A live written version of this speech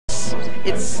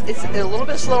it's a little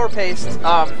bit slower paced.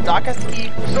 Doc has to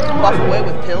keep Puff away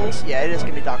with pills. Yeah, it is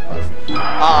gonna be Doc Puff.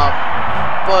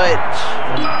 But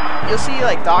you'll see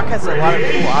like Doc has a lot of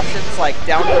cool options. Like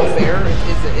down throw fair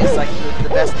is like the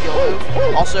best kill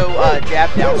move. Also,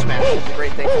 jab down smash is a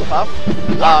great thing for Puff.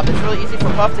 It's really easy for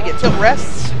Puff to get tilt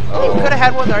rests. He could have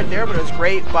had one right there, but it was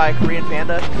great by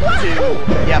KoreanPanda to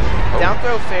down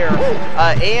throw fair,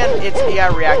 and it's DI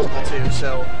reactable too.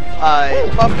 So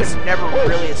Puff has never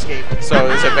really escaped. So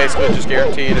is it basically just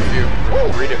guaranteed if you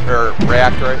read it or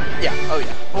react right? Yeah. Oh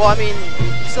yeah. Well, I mean,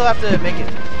 you still have to make it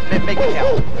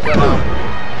count. But yeah.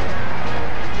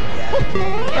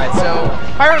 Alright, so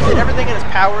Pyro did everything in his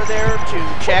power there to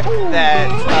check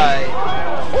that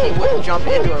he wouldn't jump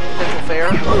into a potential fair.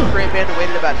 KoreanPanda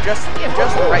waited about just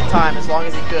the right time, as long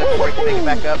as he could, before he could make it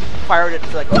back up. Pyro didn't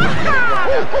feel like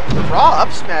raw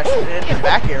up smash and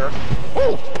back air.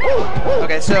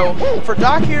 Okay, so for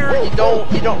Doc here, you don't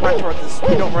run toward this.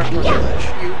 You don't run toward the ledge.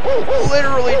 You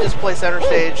literally just play center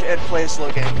stage and play a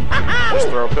slow game. Just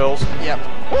throw pills. Yep.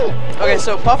 Okay,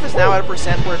 so Puff is now at a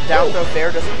percent where down throw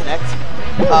fair doesn't connect.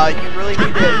 You really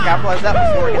need to capitalize that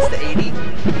before it gets to 80,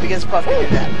 because Puff can do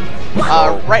that.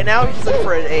 Right now, he's looking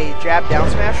for a jab down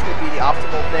smash would be the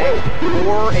optimal thing,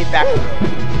 or a back throw.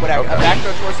 Whatever. A back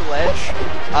throw towards the ledge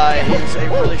is a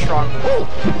really strong move.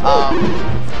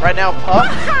 Right now, Puff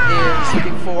is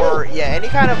looking for any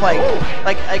kind of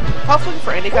Puff's looking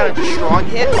for any kind of strong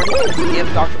hit where he can give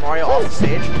Dr. Mario off the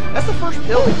stage. That's the first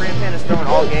pill that KoreanPanda has thrown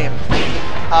all game.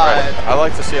 I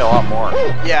like to see a lot more.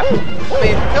 Yeah, I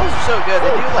mean pills are so good.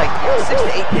 They do like 6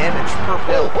 to 8 damage per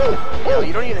pill.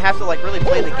 You don't even have to like really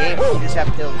play the game. You just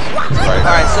have pills. All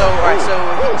right, so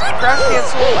crouch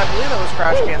cancel. I believe that was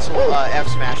crouch cancel F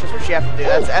smash. That's what you have to do.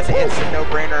 That's an instant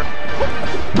no-brainer.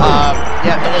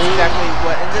 Yeah, and that's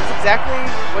exactly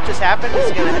what just happened.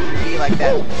 It's gonna have to be like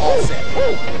that all set.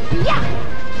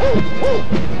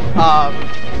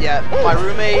 Yeah, my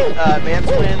roommate,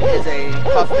 Manswin, is a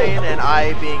Puff main, and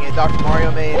I, being a Dr.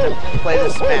 Mario main, play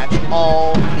this match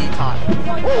all the time.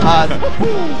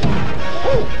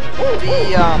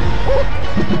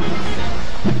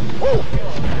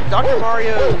 Dr.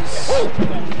 Mario's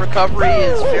recovery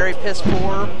is very piss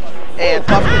poor, and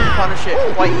Puff can punish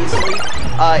it quite easily.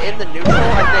 In the neutral,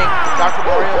 I think Dr.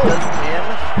 Mario does win,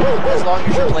 as long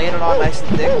as you're laying it on nice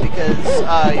and thick, because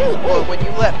when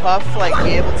you let Puff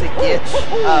be able to get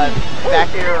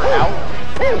back air out,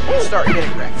 you start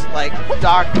getting wrecked. Like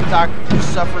Doc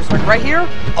suffers right here.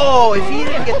 Oh, if he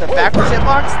didn't get the backwards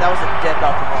hitbox, that was a dead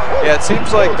Dr. Mario. Yeah, it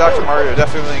seems like Dr. Mario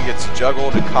definitely gets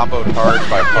juggled and comboed hard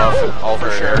by Puff and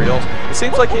alternate aerials. It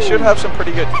seems like he should have some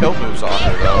pretty good kill moves on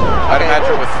there though. I'd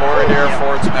imagine with forward air,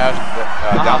 forward smash,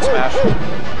 down smash.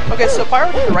 Okay, so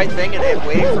Pyro did the right thing and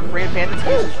waiting for KoreanPanda to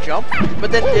use his jump,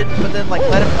 but then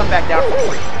let him come back down for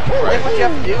free. Right. Then what you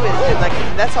have to do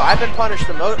is that's how I've been punished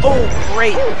the most. Oh,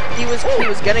 great! He was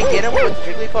gonna get him with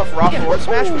Jigglypuff raw forward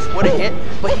smash, which would have hit,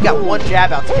 but he got one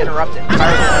jab out to interrupt it.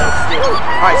 Pyro didn't know what to do.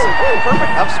 All right, so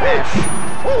perfect up smash.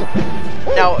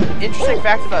 Now, interesting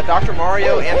fact about Dr.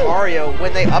 Mario and Mario: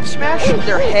 when they up smash,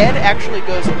 their head actually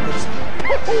goes in this.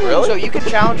 Really? So you can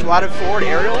challenge a lot of forward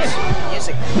aerials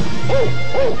using it.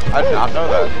 I did not know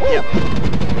that. Yep.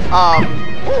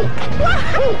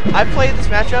 I played this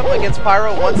matchup against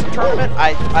Pyro once in a tournament.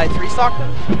 I 3-stocked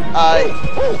him.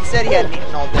 He said he hadn't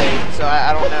eaten all day, so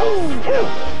I don't know,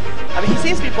 I mean, he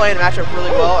seems to be playing the matchup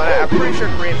really well, and I'm pretty sure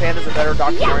KoreanPanda's a better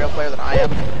Dr. Mario player than I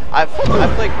am. I've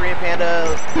played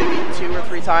KoreanPanda maybe 2 or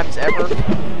 3 times ever.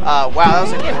 Wow, that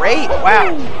was a great,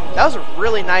 that was a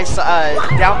really nice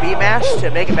down B mash to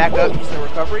make it back up using the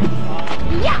recovery.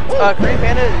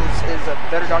 KoreanPanda is a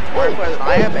better Dr. Mario player than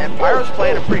I am, and Pyro's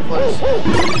playing it pretty close.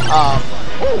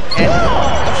 And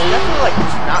he's definitely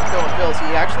just not throwing pills.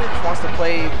 He actually just wants to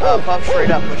play Puff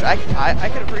straight up, which I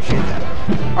can appreciate that.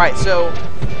 Alright, so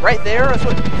right there, that's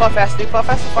what Puff has to do. Puff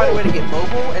has to find a way to get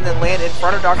mobile and then land in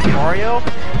front of Dr. Mario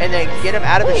and then get him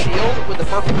out of his shield with the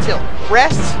perfect tilt.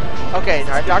 Rest. Okay,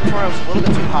 now Dr. Mario's a little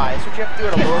bit too high. That's what you have to do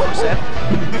at a lower percent.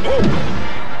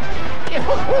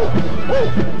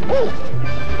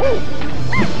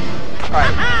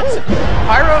 Alright, so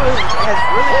Pyro has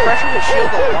really pressured his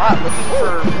shield a lot, looking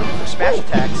for smash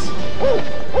attacks.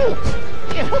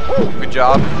 Good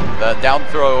job. The down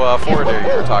throw forward air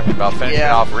you were talking about, finishing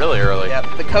off really early.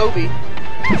 Yep, the Kobe.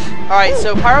 Alright,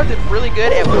 so Pyro did really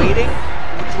good at waiting,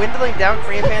 dwindling down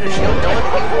KoreanPanda's shield, knowing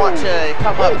that he would want to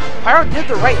come up. Pyro did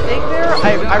the right thing there.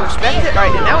 I respect it.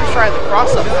 Alright, and now he's trying the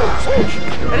cross up smash. He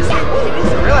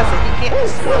needs to realize that he can't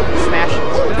just smash it.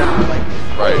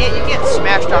 You can't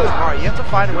smash Dr. Mario. You have to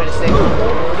find a way to stay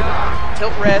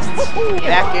tilt rests,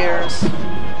 back airs.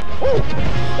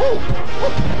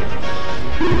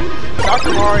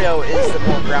 Dr. Mario is the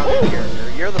more grounded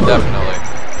character. You're the Definitely.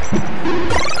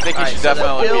 I think he should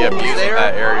definitely be abusing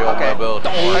that aerial mobility.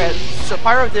 Okay, so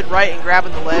Pyro did right in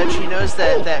grabbing the ledge. He knows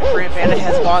that KoreanPanda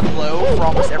has gone low for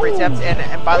almost every attempt.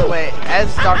 And by the way,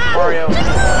 as Dr. Mario, you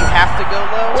have to go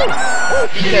low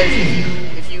because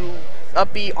if you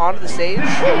up B onto the stage, it's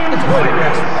a free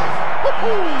grass.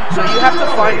 So you have to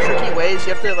find tricky ways.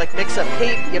 You have to like mix up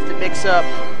cape. You have to mix up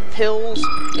pills.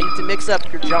 And you have to mix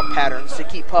up your jump patterns to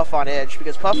keep Puff on edge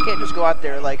because Puff can't just go out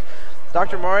there like.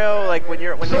 Dr. Mario, like when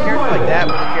you're a character like that,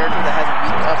 when a character that has a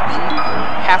weak up B, you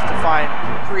have to find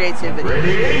creativity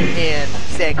and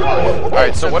staying alive.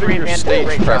 Alright, so what are your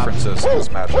stage preferences in this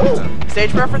matchup then?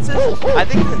 Stage preferences? I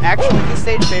think actually this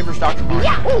stage favors Dr.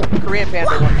 Mario. KoreanPanda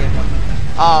 1-game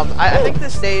 1. I think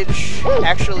this stage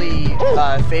actually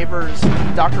favors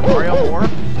Dr. Mario more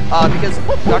because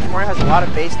Dr. Mario has a lot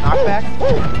of base knockback.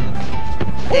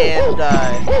 And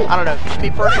I don't know, just me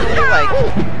personally, like.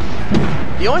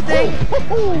 The only thing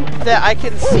that I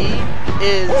can see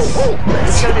is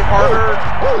it's gonna be harder.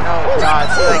 Oh god,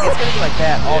 see, like it's gonna be like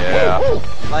that all game.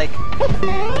 Like,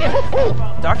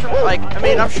 I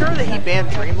mean, I'm sure that he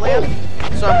banned Dreamland,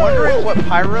 so I'm wondering what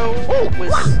Pyro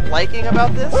was liking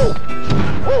about this.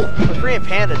 But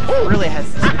KoreanPanda just really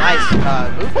has this nice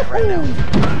movement right now.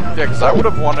 Yeah, because I would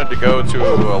have wanted to go to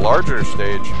a larger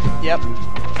stage. Yep.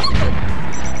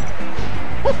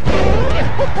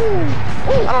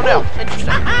 I don't know. Interesting.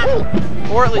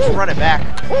 Or at least run it back.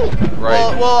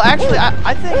 Right. Well, actually,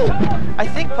 I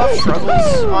think Puff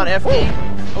struggles on FD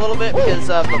a little bit because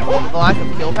of the lack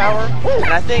of kill power,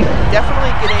 and I think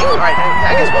definitely getting. All right,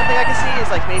 I guess one thing I can see is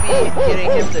like maybe getting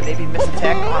him to maybe miss a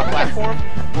tech on a platform.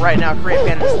 Right now,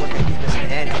 KoreanPanda doesn't look like he's missing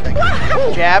anything.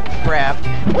 Jab, grab.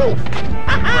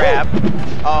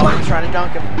 Oh, he's trying to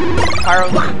dunk him. Pyro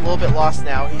looking a little bit lost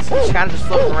now. He's kind of just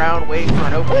floating around waiting for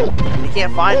an opening. And he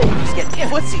can't find it. He just gets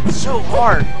footsied so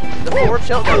hard. The forward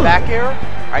tilt, the back air.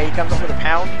 Alright, he comes up with a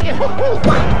pound.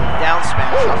 Down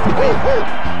smash off the wave.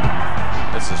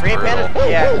 This is KoreanPanda,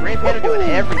 yeah, KoreanPanda doing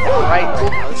everything right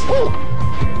now. This is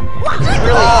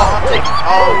really haunting.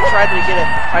 Oh, he tried to get it.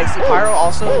 Alright, see, Pyro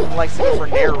also likes to go for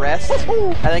nair rest. I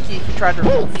think he tried to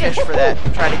fish for that,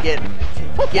 trying to get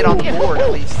on the board at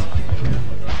least.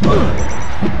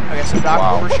 Okay, so Doc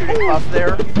overshooting Puff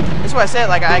there. That's what I said.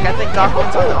 Like I think Doc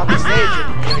wins on the stage,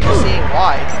 and you're seeing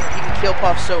why he can kill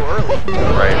Puff so early.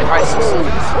 Right. Alright, so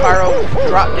Pyro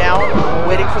drop down,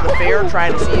 waiting for the fair,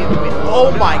 trying to see if oh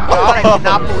my god, I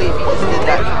cannot believe he just did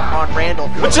that on Randall.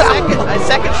 A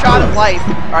second shot at life.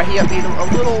 Alright, he upbeat a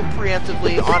little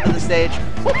preemptively onto the stage.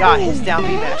 God, his down B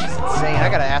mash is insane. I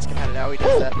gotta ask him how he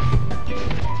does that.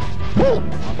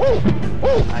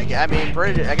 I mean,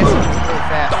 Bridget, I guess he moves really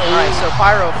fast. Alright, so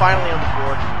Pyro finally on the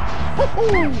board.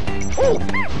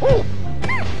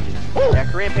 Yeah,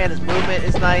 KoreanPanda's movement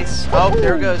is nice. Oh,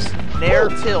 there goes Nair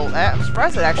tilt. I'm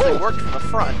surprised it actually worked from the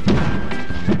front.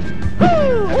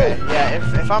 Okay, yeah,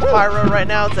 if I'm Pyro right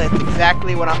now, that's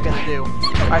exactly what I'm gonna do.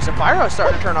 Alright, so Pyro's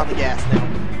starting to turn on the gas now.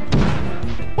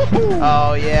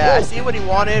 Oh, yeah, I see what he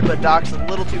wanted, but Doc's a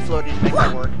little too floaty to make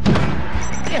that work.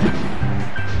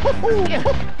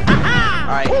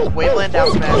 Alright, Waveland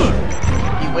down smash.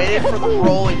 He waited for the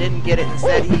roll, he didn't get it.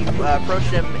 Instead, he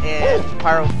approached him and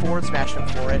Pyro forward smashed him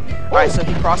for it. Alright, so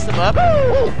he crossed him up.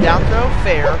 Down throw,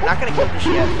 fair. Not gonna kill this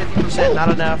yet. 50%, not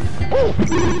enough.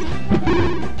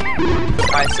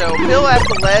 Alright, so Bill at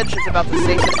the ledge is about the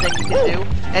safest thing you can do.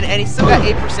 And he's still got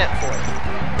 8% for it.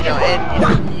 You know,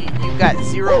 and you've got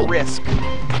 0 risk.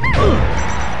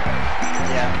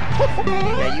 Yeah,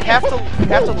 you have to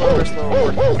low risk, low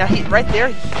reward. Now right there,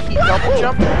 he double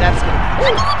jumped, and that's gonna.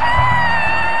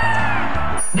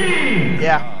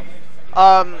 Yeah.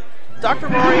 Dr.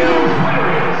 Mario.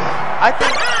 I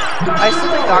still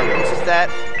think Doc loses that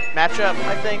matchup.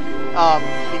 I think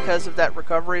because of that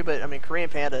recovery, but I mean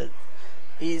KoreanPanda,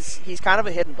 he's kind of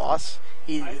a hidden boss.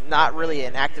 He's not really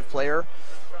an active player.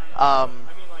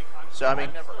 So I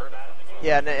mean.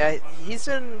 Yeah, he's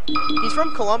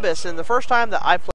from Columbus, and the first time that I played